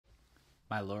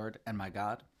My Lord and my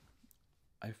God,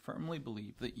 I firmly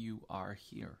believe that you are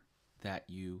here, that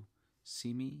you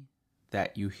see me,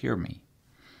 that you hear me.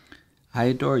 I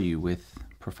adore you with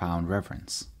profound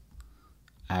reverence.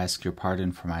 I ask your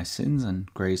pardon for my sins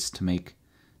and grace to make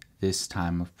this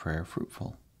time of prayer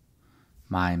fruitful.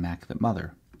 My Immaculate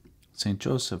Mother, Saint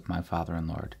Joseph, my Father and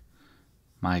Lord,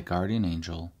 my guardian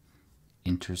angel,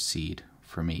 intercede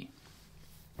for me.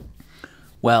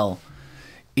 Well,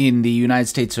 in the United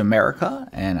States of America,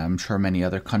 and I'm sure many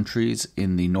other countries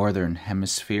in the Northern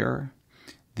Hemisphere,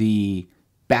 the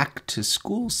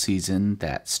back-to-school season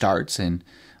that starts in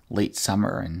late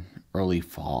summer and early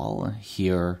fall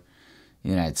here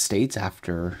in the United States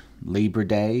after Labor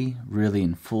Day, really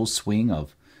in full swing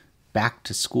of back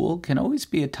to school, can always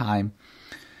be a time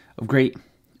of great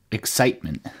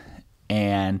excitement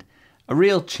and a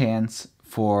real chance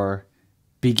for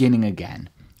beginning again.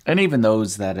 And even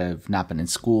those that have not been in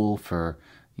school for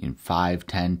 5,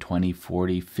 10, 20,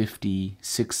 40, 50,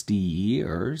 60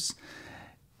 years,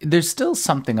 there's still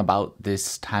something about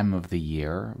this time of the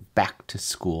year, back to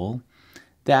school,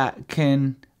 that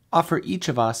can offer each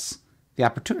of us the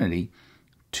opportunity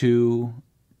to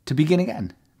begin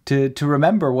again, to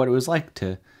remember what it was like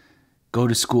to go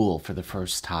to school for the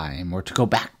first time, or to go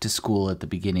back to school at the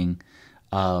beginning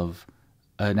of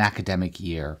an academic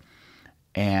year.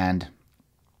 And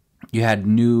you had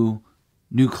new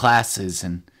classes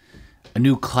and a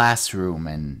new classroom,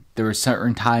 and there were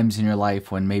certain times in your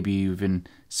life when maybe you even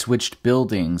switched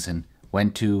buildings and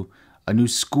went to a new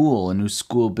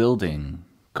school building,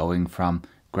 going from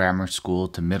grammar school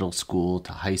to middle school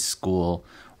to high school,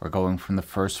 or going from the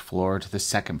first floor to the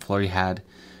second floor. You had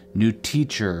new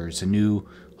teachers, a new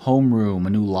homeroom, a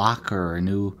new locker,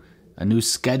 a new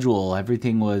schedule.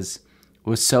 Everything was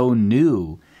so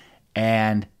new.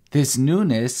 And this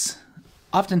newness,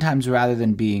 oftentimes rather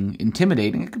than being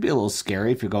intimidating, it could be a little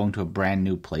scary if you're going to a brand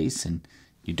new place and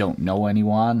you don't know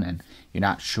anyone and you're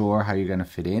not sure how you're going to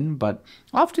fit in. But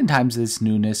oftentimes this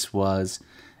newness was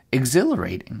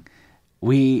exhilarating.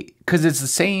 Because it's the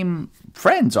same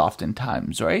friends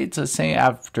oftentimes, right? It's the same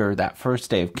after that first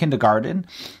day of kindergarten.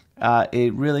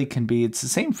 It really can be, it's the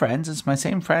same friends. It's my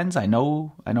same friends. I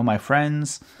know my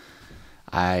friends.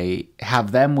 I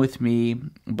have them with me,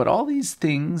 but all these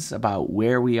things about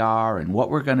where we are and what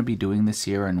we're going to be doing this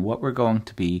year and what we're going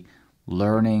to be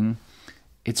learning,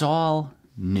 it's all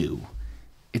new.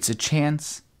 It's a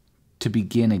chance to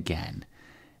begin again.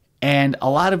 And a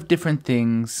lot of different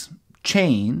things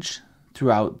change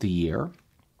throughout the year,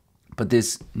 but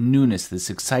this newness, this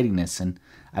excitingness, and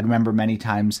I remember many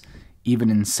times, even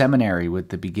in seminary with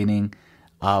the beginning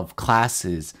of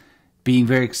classes, being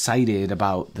very excited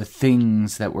about the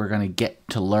things that we're going to get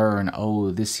to learn.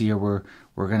 Oh, this year we're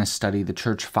going to study the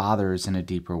Church Fathers in a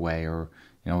deeper way, or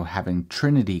having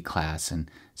Trinity class and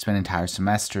spend an entire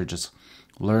semester just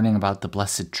learning about the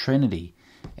Blessed Trinity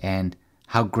and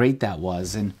how great that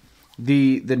was. And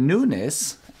the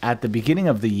newness at the beginning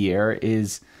of the year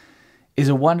is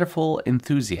a wonderful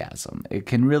enthusiasm. It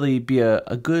can really be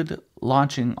a good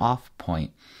launching off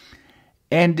point.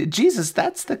 And Jesus,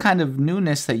 that's the kind of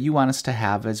newness that you want us to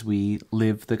have as we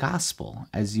live the gospel,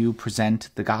 as you present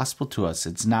the gospel to us.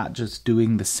 It's not just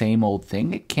doing the same old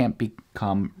thing. It can't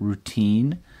become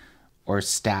routine or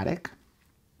static.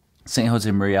 St.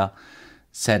 Josemaria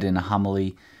said in a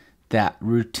homily that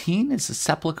routine is a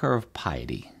sepulcher of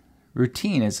piety.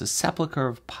 Routine is a sepulcher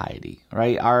of piety,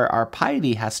 right? Our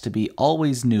piety has to be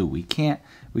always new. We can't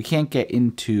get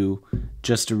into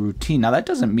just a routine. Now, that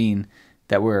doesn't mean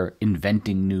that we're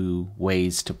inventing new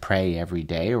ways to pray every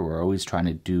day, or we're always trying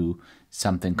to do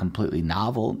something completely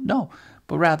novel. No,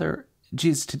 but rather,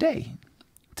 Jesus, today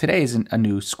isn't a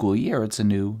new school year, it's a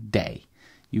new day.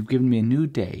 You've given me a new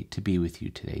day to be with you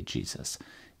today, Jesus.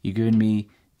 You've given me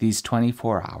these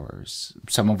 24 hours,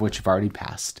 some of which have already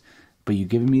passed, but you've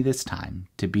given me this time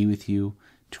to be with you,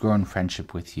 to grow in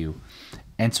friendship with you,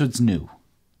 and so it's new.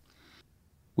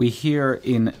 We hear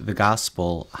in the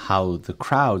gospel how the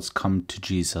crowds come to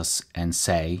Jesus and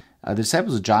say, the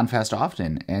disciples of John fast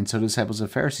often, and so do the disciples of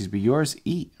the Pharisees, but yours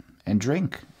eat and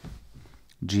drink.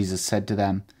 Jesus said to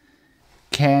them,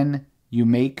 can you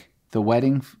make the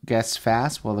wedding guests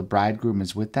fast while the bridegroom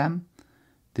is with them?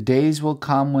 The days will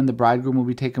come when the bridegroom will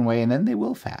be taken away, and then they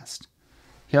will fast.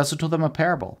 He also told them a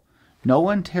parable. No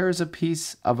one tears a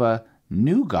piece of a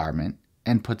new garment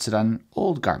and puts it on an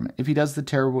old garment. If he does,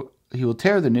 he will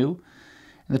tear the new,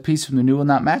 and the piece from the new will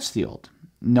not match the old.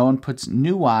 No one puts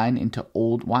new wine into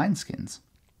old wineskins.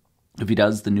 If he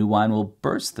does, the new wine will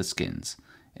burst the skins,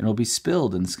 and will be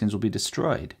spilled, and the skins will be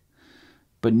destroyed.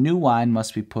 But new wine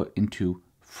must be put into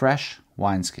fresh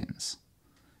wineskins.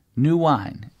 New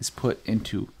wine is put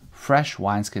into fresh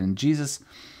wineskin. And Jesus,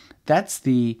 that's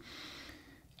the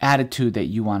attitude that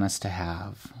you want us to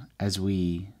have as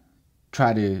we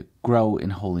try to grow in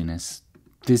holiness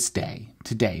this day,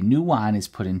 today. New wine is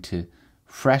put into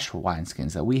fresh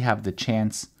wineskins, that we have the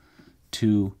chance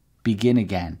to begin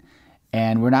again.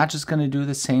 And we're not just going to do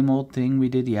the same old thing we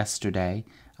did yesterday.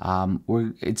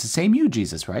 It's the same you,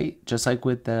 Jesus, right? Just like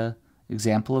with the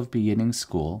example of beginning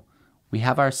school, we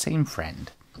have our same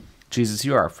friend. Jesus,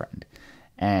 you're our friend.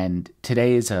 And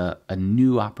today is a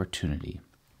new opportunity.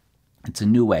 It's a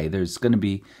new way. There's going to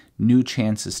be new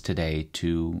chances today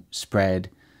to spread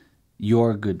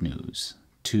your good news,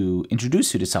 to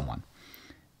introduce you to someone.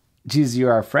 Jesus,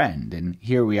 you're our friend. And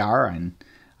here we are on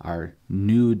our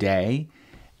new day.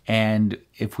 And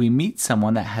if we meet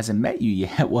someone that hasn't met you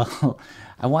yet, well,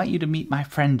 I want you to meet my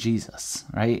friend Jesus,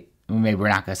 right? Maybe we're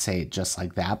not going to say it just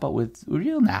like that, but with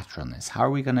real naturalness. How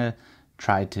are we going to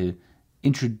try to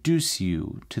introduce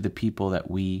you to the people that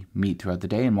we meet throughout the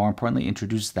day, and more importantly,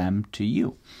 introduce them to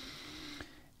you?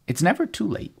 It's never too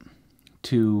late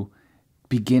to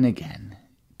begin again,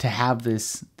 to have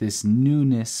this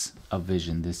newness of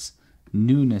vision, this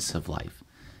newness of life.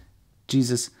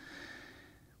 Jesus,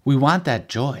 we want that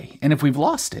joy. And if we've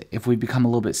lost it, if we've become a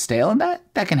little bit stale, and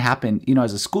that can happen,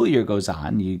 as the school year goes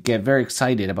on, you get very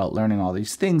excited about learning all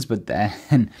these things, but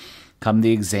then come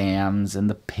the exams and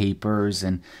the papers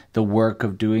and the work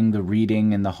of doing the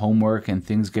reading and the homework, and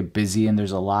things get busy and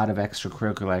there's a lot of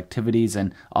extracurricular activities,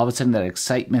 and all of a sudden that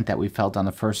excitement that we felt on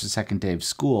the first or second day of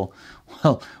school,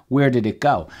 well, where did it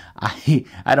go? I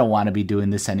don't want to be doing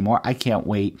this anymore. I can't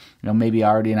wait. Maybe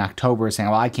already in October saying,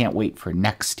 well, I can't wait for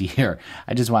next year.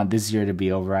 I just want this year to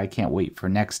be over. I can't wait for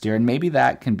next year. And maybe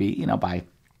that can be, by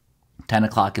 10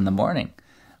 o'clock in the morning.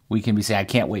 We can be saying, I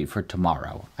can't wait for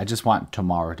tomorrow. I just want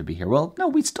tomorrow to be here. Well, no,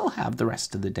 we still have the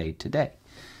rest of the day today.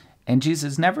 And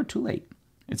Jesus, is never too late.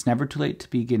 It's never too late to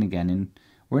begin again. And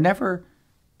we're never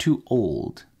too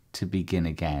old to begin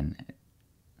again.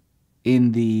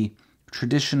 In the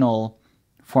traditional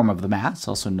form of the Mass,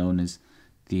 also known as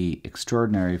the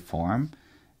extraordinary form,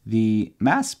 the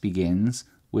Mass begins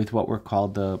with what were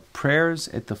called the prayers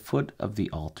at the foot of the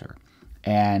altar.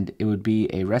 And it would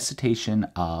be a recitation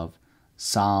of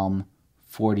Psalm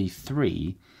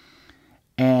 43,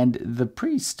 and the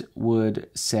priest would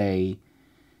say,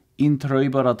 In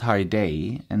troibor altare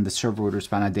Dei, and the server would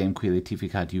respond, Adem qui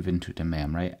laetificat juventutem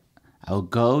meam, right? I will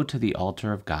go to the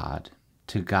altar of God,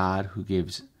 to God who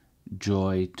gives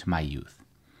joy to my youth.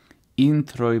 In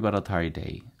troibor altare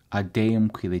Dei,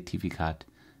 Adem qui laetificat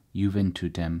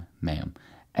juventutem meum.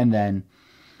 And then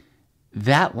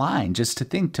that line, just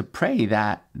to pray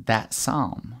that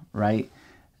psalm, right?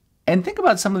 And think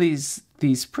about some of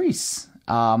these priests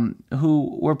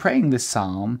who were praying this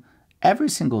psalm every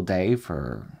single day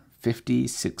for 50,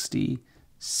 60,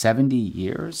 70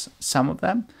 years, some of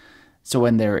them. So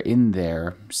when they're in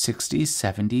their 60s,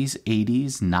 70s,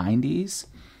 80s, 90s,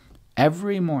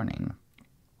 every morning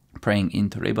praying in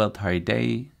troibor altare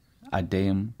Dei,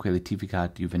 Adem qui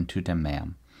laetificat juventutem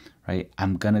meam, right?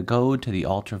 I'm going to go to the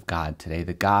altar of God today,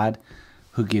 the God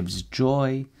who gives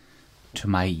joy to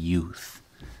my youth.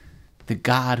 The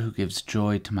God who gives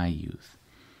joy to my youth.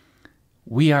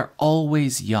 We are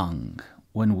always young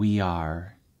when we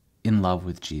are in love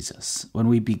with Jesus. When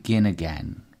we begin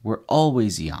again, we're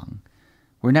always young.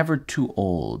 We're never too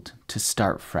old to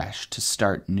start fresh, to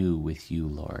start new with you,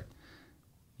 Lord.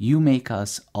 You make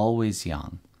us always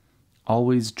young,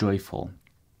 always joyful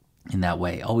in that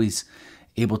way, always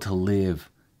able to live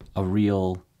a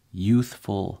real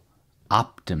youthful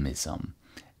optimism.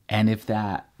 And if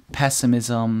that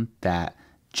pessimism, that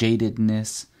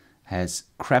jadedness has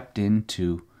crept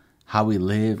into how we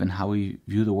live and how we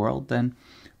view the world, then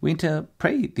we need to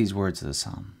pray these words of the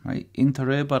psalm, right? In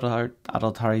troibor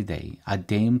altare Dei,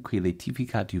 Adem qui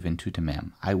laetificat juventutem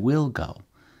meam. I will go.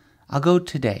 I'll go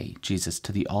today, Jesus,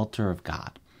 to the altar of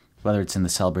God, whether it's in the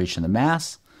celebration of the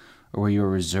Mass or where you're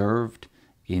reserved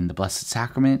in the Blessed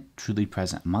Sacrament, truly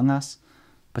present among us.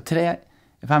 But today,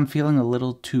 if I'm feeling a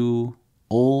little too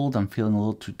old, I'm feeling a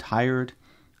little too tired,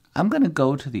 I'm going to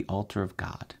go to the altar of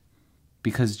God,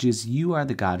 because Jesus, you are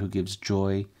the God who gives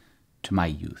joy to my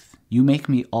youth. You make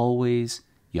me always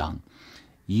young.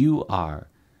 You are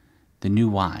the new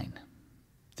wine,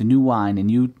 and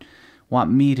you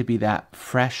want me to be that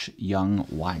fresh young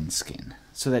wineskin,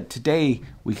 so that today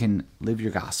we can live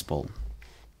your gospel,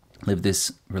 live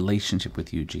this relationship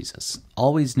with you, Jesus.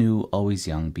 Always new, always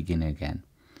young, beginning again.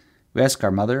 We ask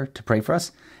our mother to pray for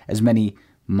us, as many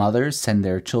mothers send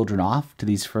their children off to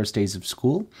these first days of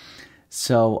school.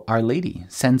 So Our Lady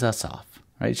sends us off,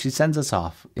 right? She sends us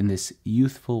off in this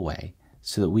youthful way,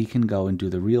 so that we can go and do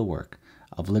the real work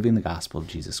of living the gospel of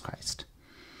Jesus Christ.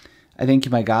 I thank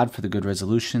you, my God, for the good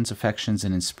resolutions, affections,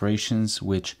 and inspirations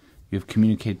which you have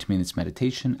communicated to me in this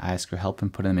meditation. I ask your help in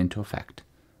putting them into effect.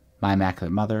 My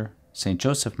Immaculate Mother, Saint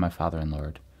Joseph, my Father and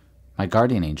Lord, my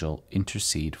guardian angel,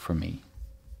 intercede for me.